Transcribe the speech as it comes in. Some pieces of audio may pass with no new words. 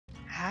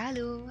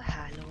Hallo,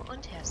 hallo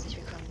und herzlich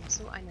willkommen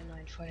zu einer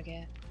neuen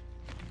Folge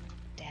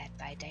Dead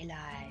by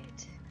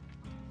Daylight.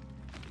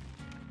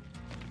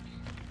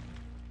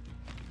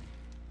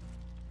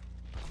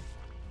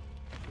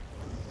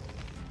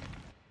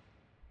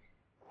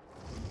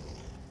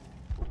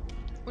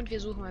 Und wir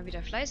suchen mal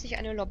wieder fleißig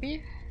eine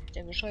Lobby.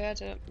 Der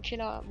bescheuerte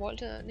Killer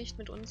wollte nicht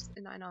mit uns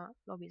in einer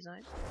Lobby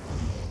sein.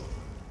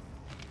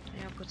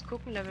 Ja, kurz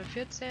gucken. Level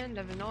 14,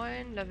 Level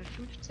 9, Level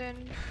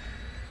 15.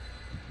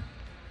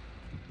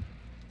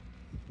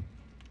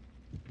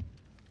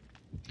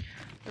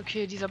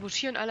 Okay, die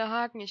sabotieren alle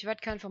Haken. Ich werde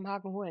keinen vom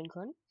Haken holen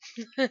können.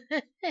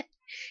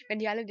 Wenn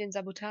die alle den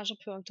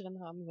Sabotage-Perk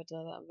drin haben, wird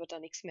da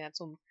nichts mehr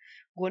zum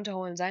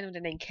Runterholen sein. Und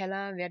in den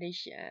Keller werde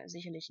ich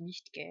sicherlich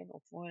nicht gehen.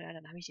 Obwohl, ja,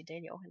 dann habe ich die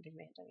Daily auch endlich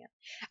mehr hinter mir.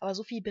 Aber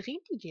so viel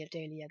bringt die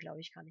Daily ja, glaube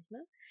ich, gar nicht,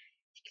 ne?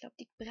 Ich glaube,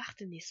 die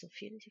brachte nicht so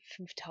viel.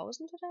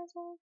 5000 oder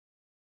so?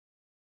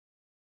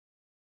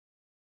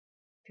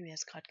 Bin mir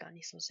jetzt gerade gar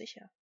nicht so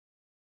sicher.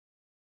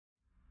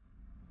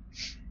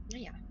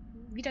 Naja,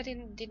 wieder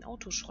den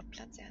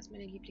Autoschrottplatz. Er ist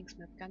meine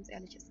Lieblingsmap. Ganz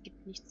ehrlich, es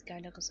gibt nichts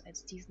Geileres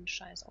als diesen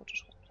scheiß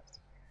Autoschrottplatz.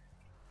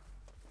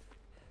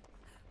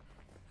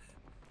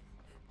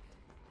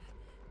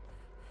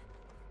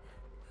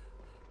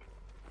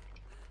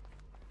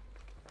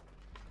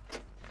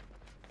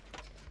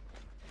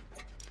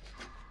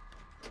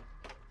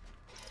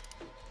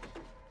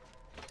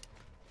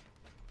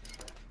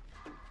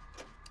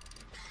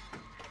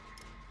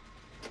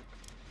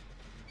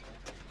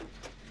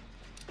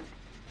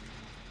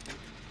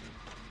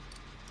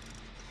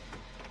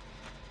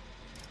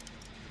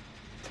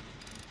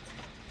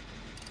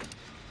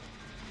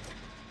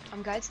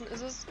 Am geilsten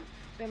ist es,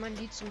 wenn man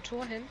die zum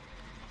Tor hin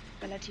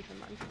relativ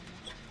am Anfang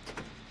macht.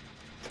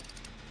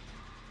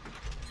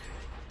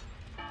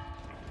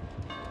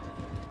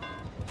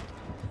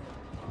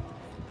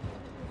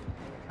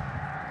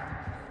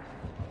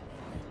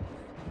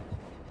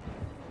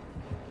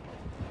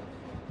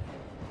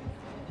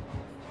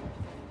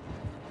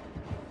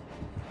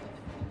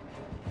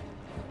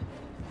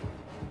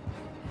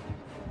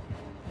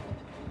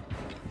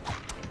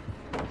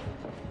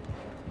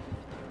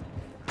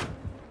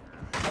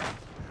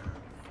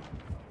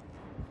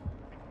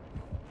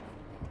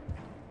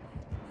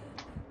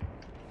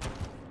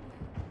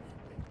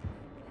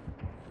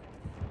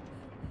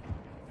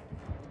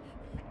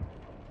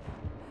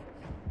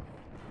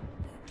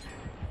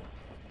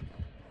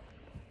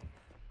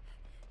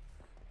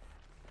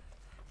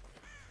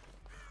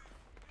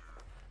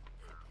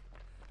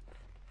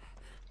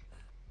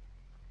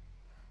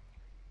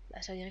 Da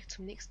ist er direkt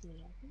zum nächsten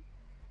gelaufen.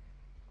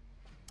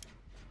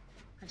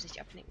 Hat sich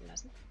ablenken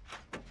lassen.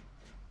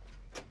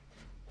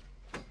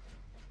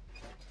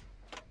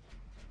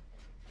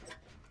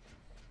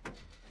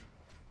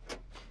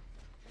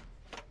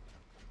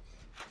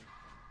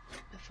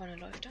 Da vorne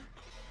läuft er.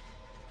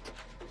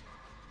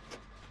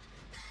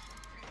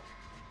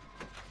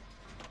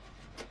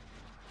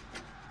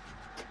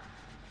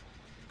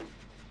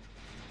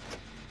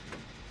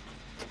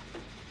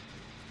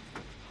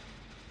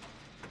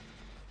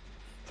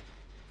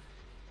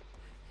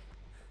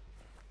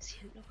 Ist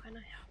hier hinten noch einer?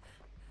 Ja.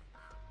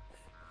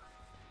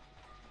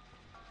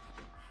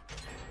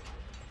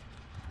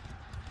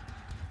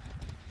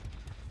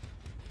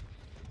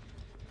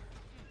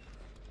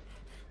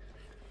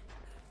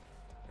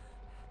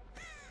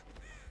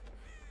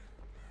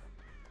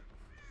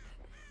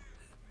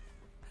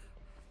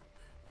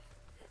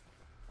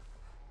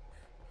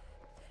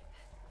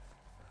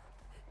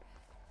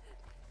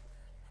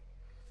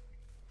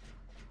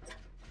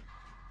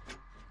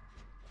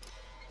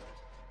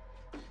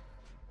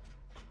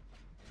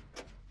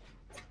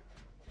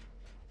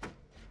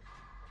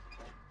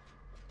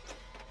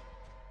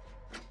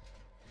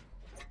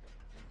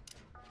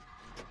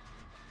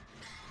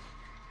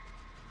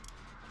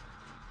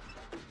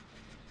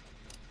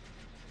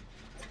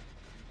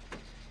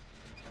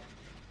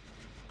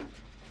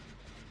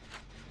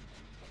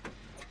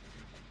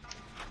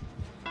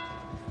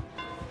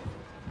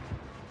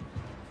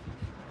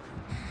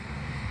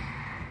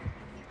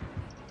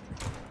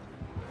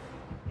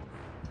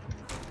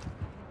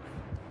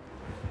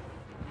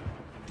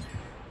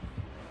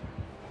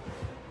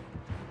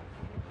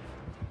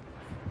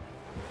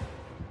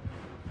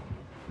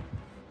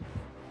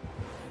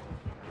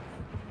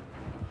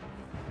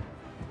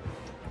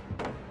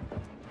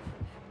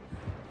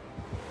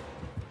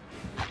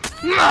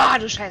 Ah,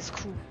 du scheiß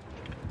Kuh.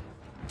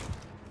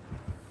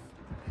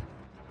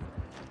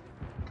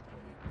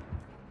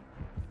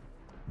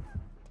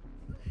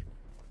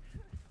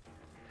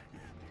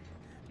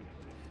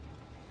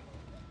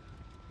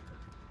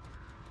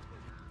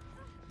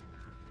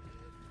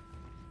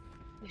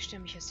 Ich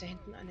stelle mich jetzt da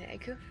hinten an der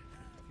Ecke.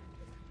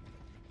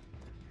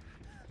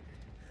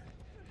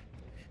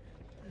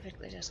 Und werde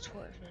gleich das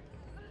Tor öffnen.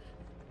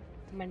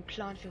 Mein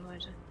Plan für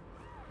heute.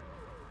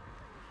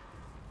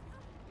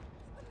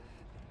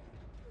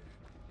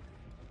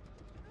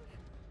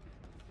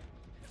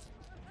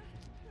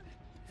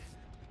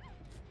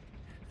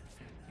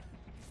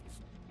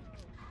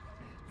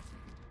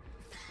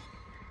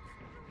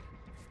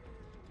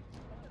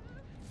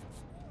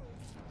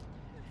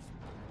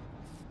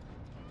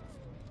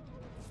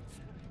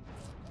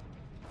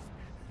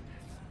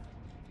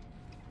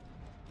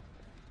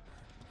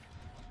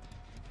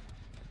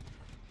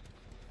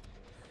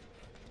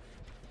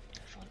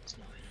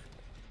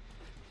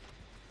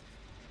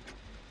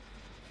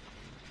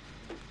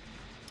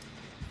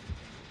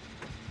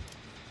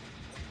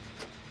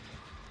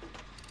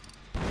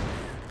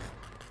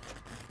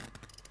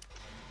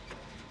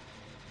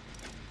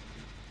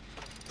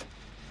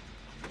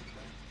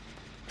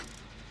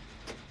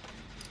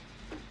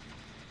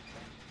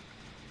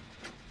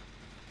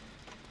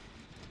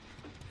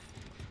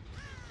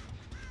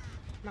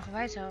 Mach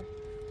weiter.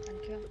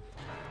 Danke.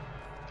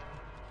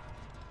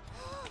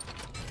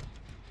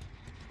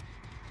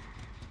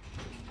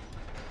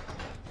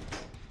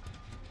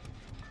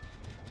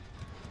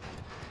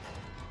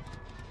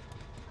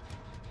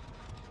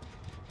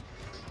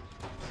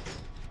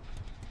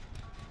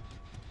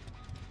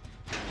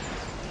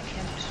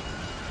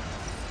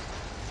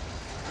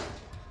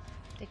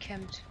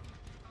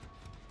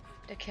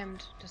 Der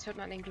campt. Das hört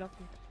man an den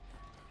Glocken.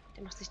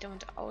 Der macht sich da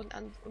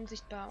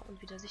unsichtbar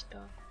und wieder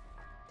sichtbar.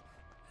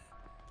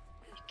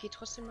 Ich gehe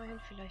trotzdem mal hin.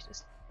 Vielleicht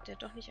ist der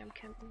doch nicht am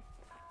Campen.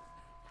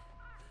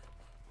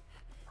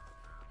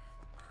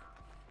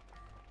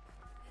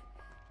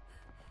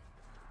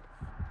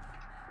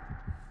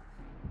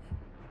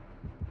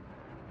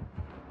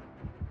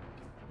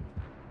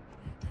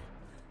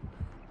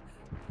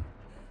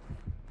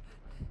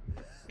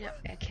 Ja,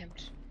 er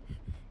campt.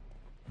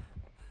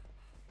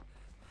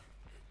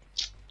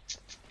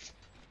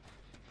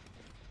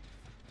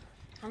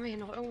 Haben wir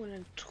hier noch irgendwo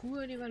eine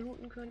Truhe, die wir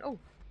looten können? Oh!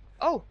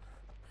 Oh!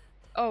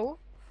 Oh!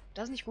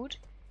 Das ist nicht gut.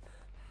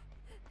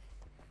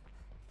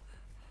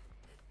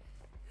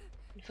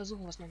 Wir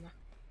versuchen was nochmal.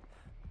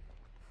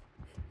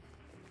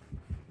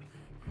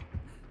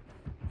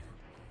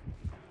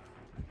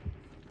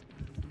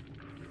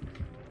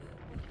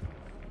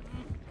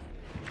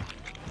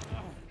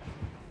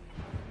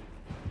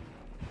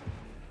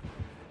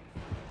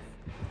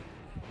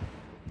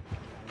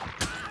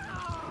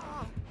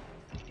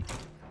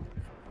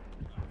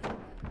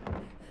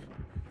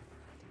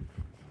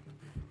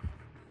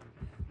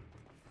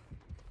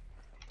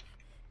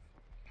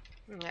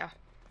 Ja.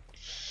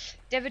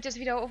 Der wird jetzt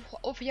wieder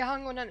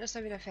aufgehangen und dann ist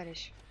er wieder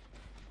fertig.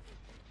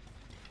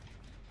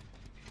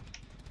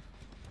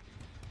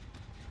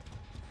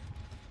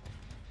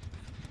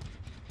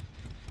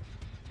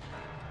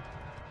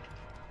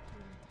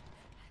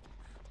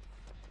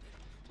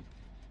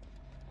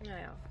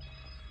 Naja.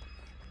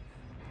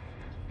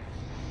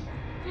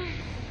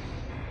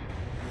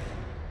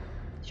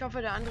 Ich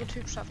hoffe, der andere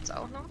Typ schafft es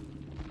auch noch.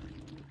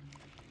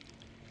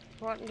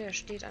 Horten, der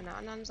steht an der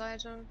anderen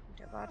Seite.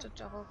 Der wartet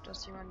darauf,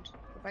 dass jemand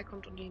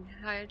vorbeikommt und ihn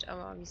heilt.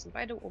 Aber wir sind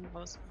beide oben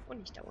raus und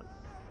nicht da unten.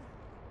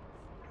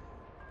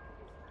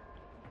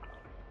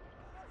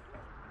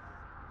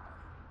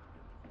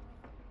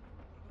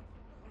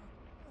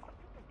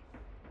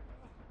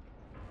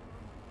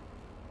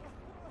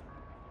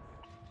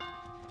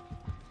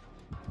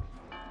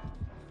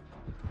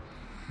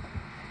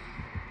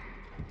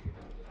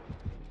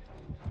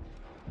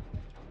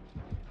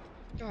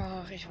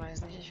 Ach, ich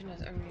weiß nicht. Ich finde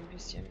das irgendwie ein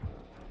bisschen...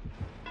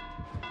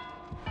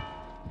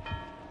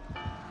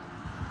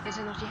 Hier ist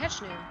ja noch die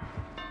Hedge nehmen.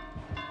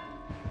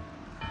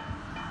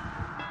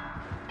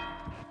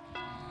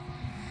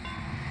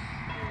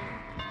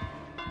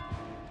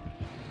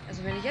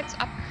 Also wenn ich jetzt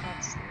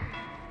abkratze...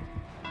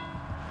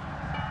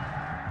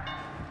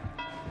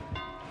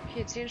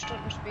 Okay, 10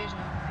 Stunden später.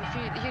 Wie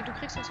viel... Hier, du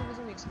kriegst doch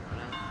sowieso nichts mehr,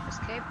 oder?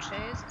 Escape,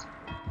 chased.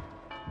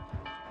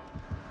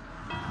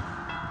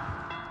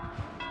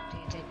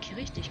 Der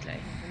kriegt dich gleich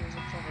noch, wenn du so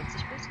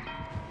vorwitzig bist.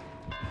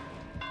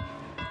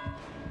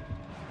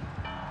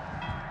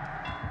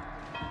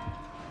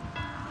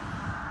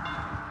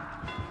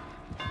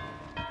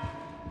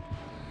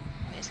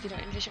 Jetzt geht er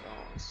endlich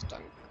raus.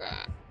 Danke.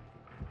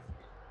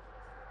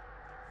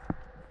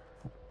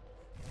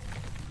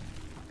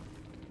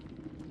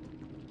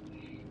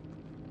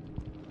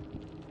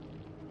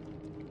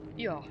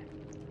 Ja.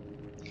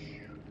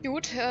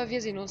 Gut,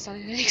 wir sehen uns dann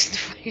in der nächsten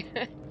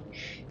Folge.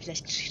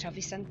 Vielleicht schaffe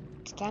ich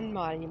es dann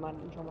mal,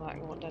 jemanden vom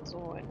Haken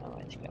runterzuholen.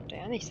 Aber ich glaube da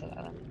ja nicht so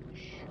daran.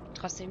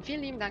 Trotzdem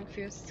vielen lieben Dank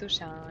fürs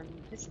Zuschauen.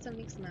 Bis zum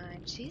nächsten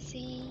Mal.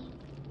 Tschüssi.